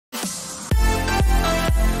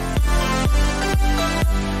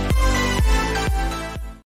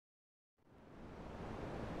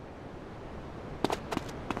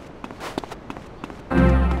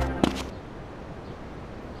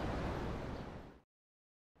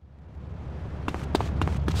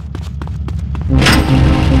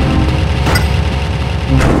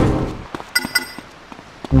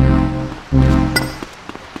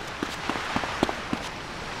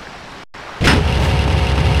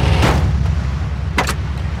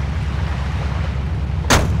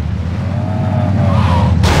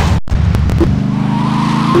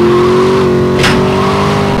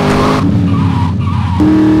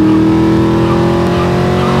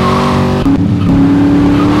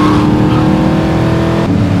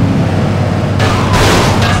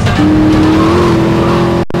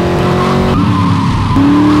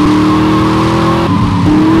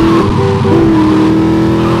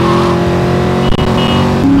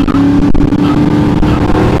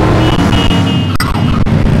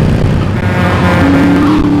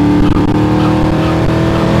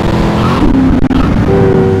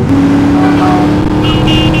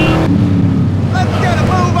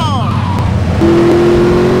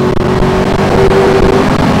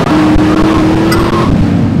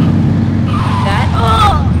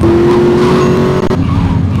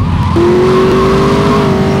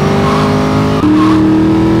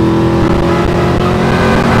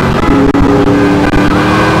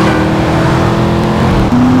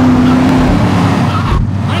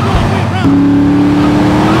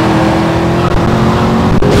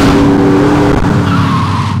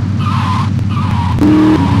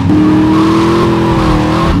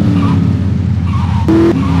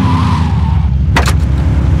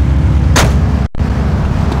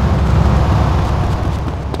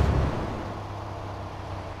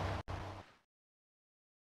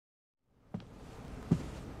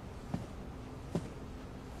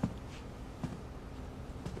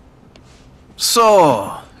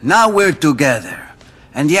So, now we're together.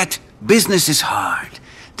 And yet, business is hard.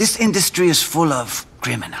 This industry is full of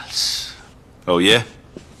criminals. Oh, yeah?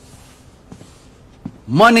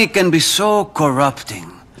 Money can be so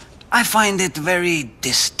corrupting. I find it very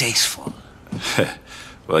distasteful.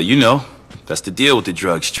 Well, you know, that's the deal with the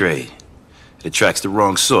drugs trade. It attracts the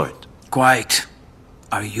wrong sort. Quite.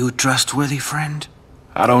 Are you trustworthy, friend?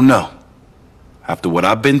 I don't know. After what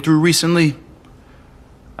I've been through recently,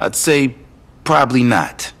 I'd say probably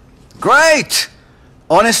not. Great!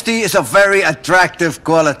 Honesty is a very attractive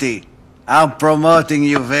quality. I'm promoting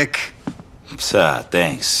you, Vic.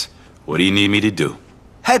 Thanks. What do you need me to do?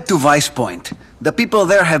 Head to Vice Point. The people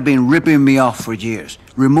there have been ripping me off for years.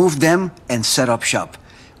 Remove them and set up shop.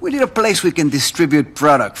 We need a place we can distribute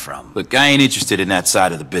product from. Look, I ain't interested in that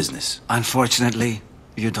side of the business. Unfortunately,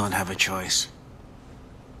 you don't have a choice.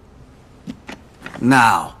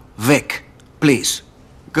 Now, Vic, please,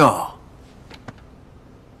 go.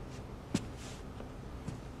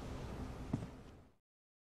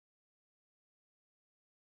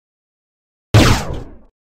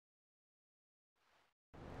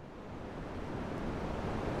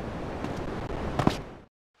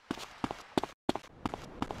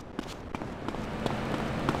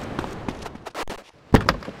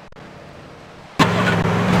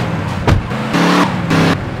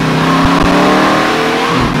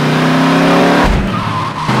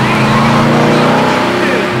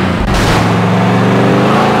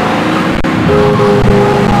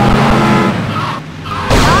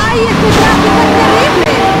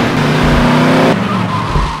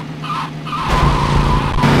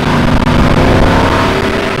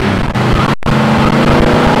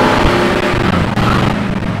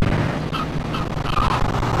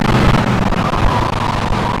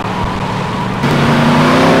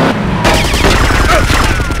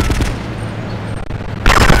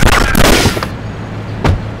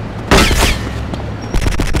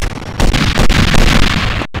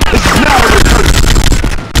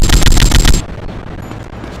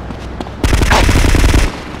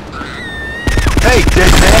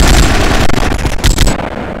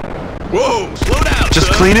 Whoa, slow down, Just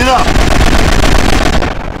son. clean it up.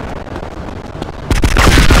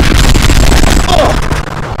 Oh!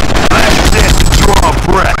 I understand to draw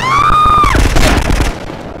a breath.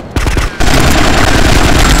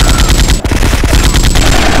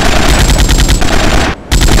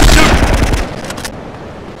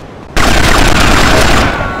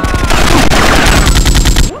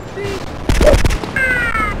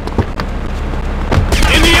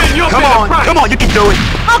 In the end, you'll Come pay the on, price. come on, you can do it.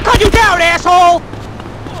 I'll cut you down, asshole!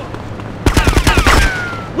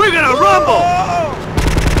 We're gonna rumble!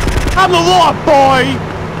 I'm the law, boy!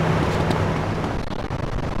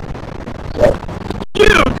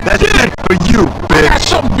 That's it for you, I bitch. got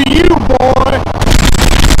something for you, boy!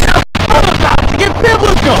 I'm about to get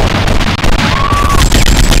biblical!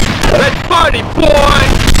 Let's party, boy!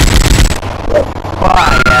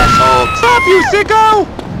 Bye, asshole. Stop, you sicko!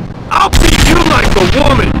 I'll beat you like a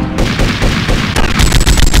woman!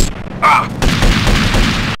 Ah!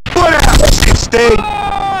 What else? Stay.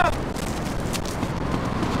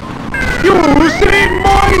 You hallucinating,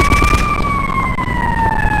 boy?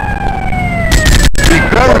 Be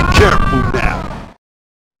very careful now.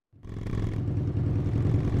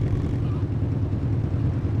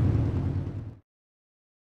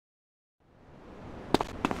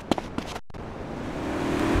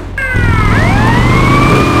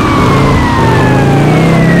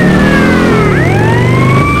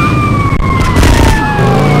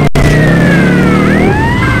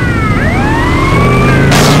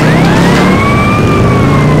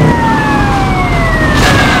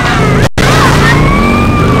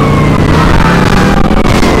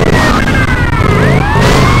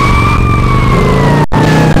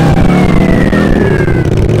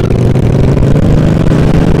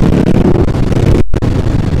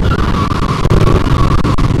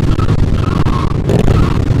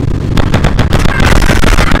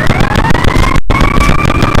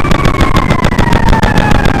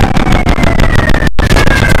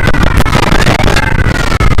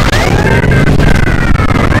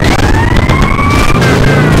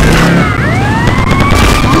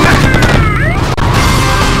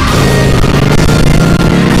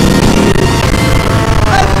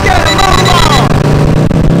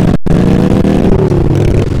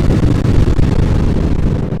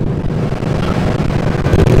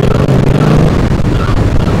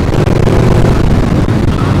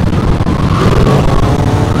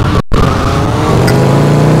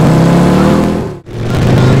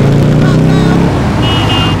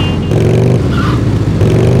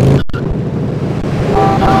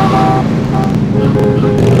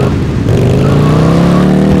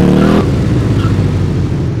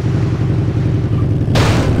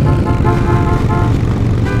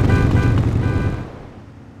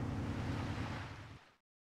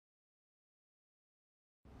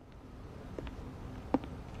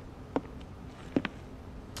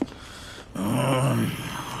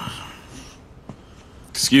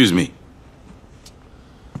 Excuse me.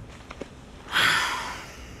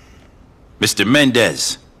 Mr.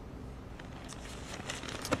 Mendez.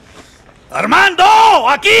 Armando,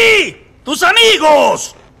 aquí, tus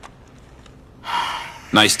amigos.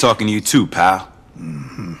 Nice talking to you too, pal.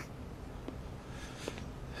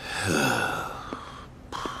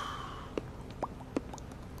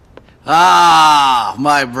 Ah,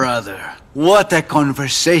 my brother. What a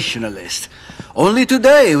conversationalist. Only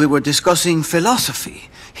today we were discussing philosophy.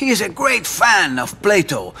 He is a great fan of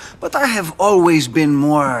Plato, but I have always been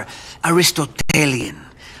more Aristotelian.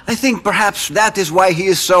 I think perhaps that is why he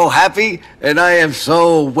is so happy, and I am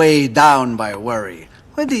so weighed down by worry.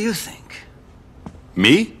 What do you think?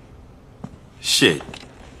 Me? Shit.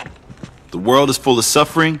 The world is full of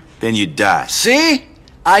suffering, then you die. See?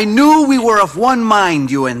 I knew we were of one mind,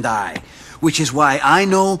 you and I. Which is why I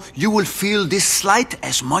know you will feel this slight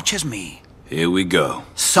as much as me. Here we go.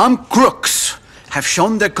 Some crooks have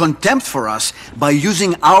shown their contempt for us by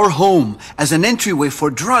using our home as an entryway for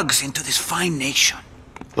drugs into this fine nation.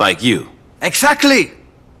 Like you. Exactly!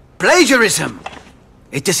 Plagiarism!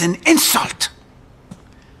 It is an insult!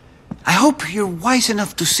 I hope you're wise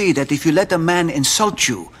enough to see that if you let a man insult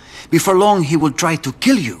you, before long he will try to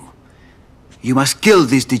kill you. You must kill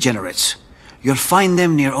these degenerates. You'll find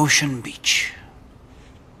them near Ocean Beach.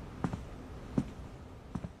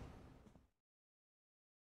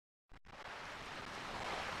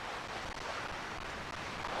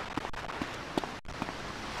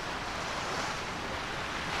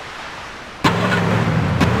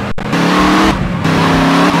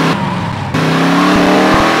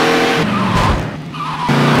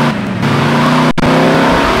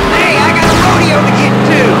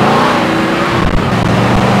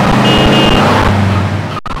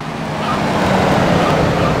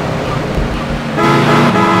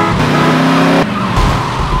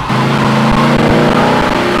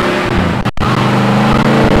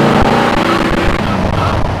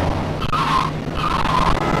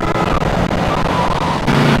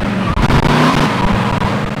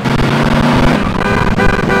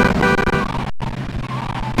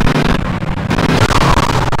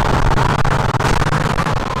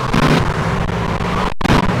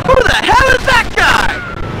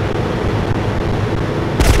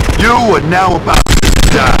 You are now about to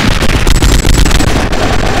die.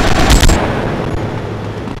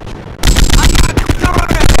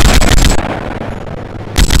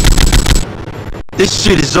 This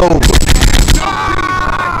shit is over.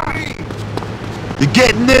 You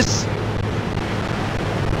getting this?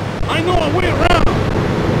 I know a way around.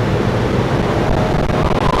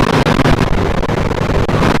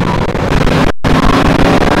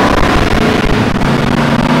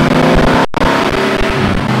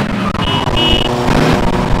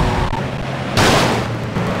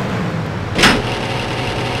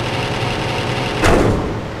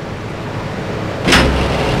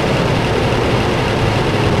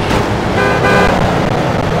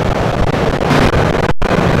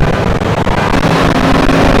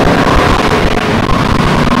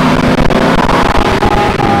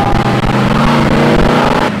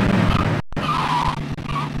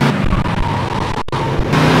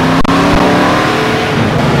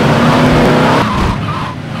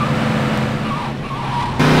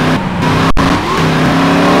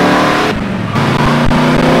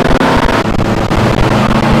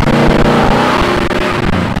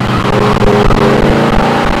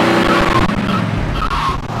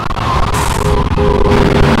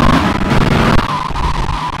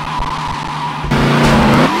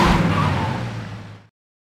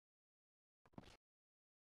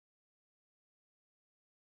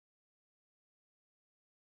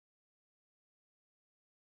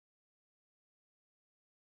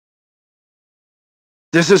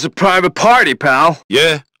 This is a private party, pal.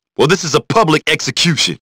 Yeah? Well, this is a public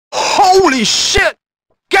execution. Holy shit!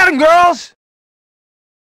 Get him, girls!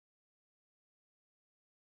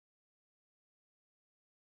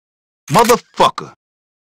 Motherfucker.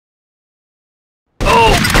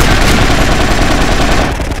 Oh!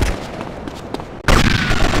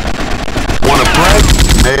 Wanna play?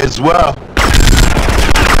 May as well.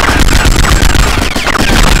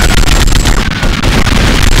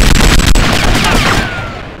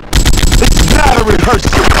 It's not a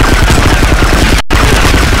rehearsal.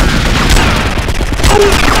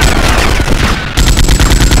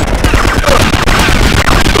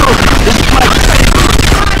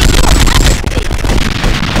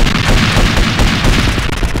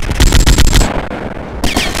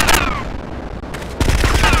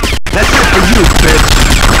 That's it for you, bitch.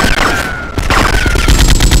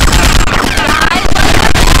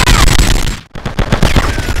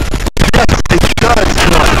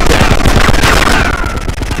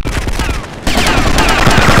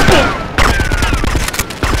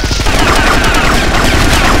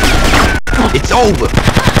 over.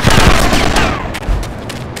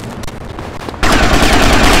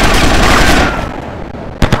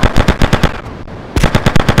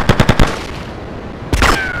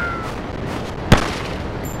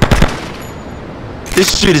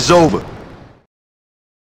 This shit is over.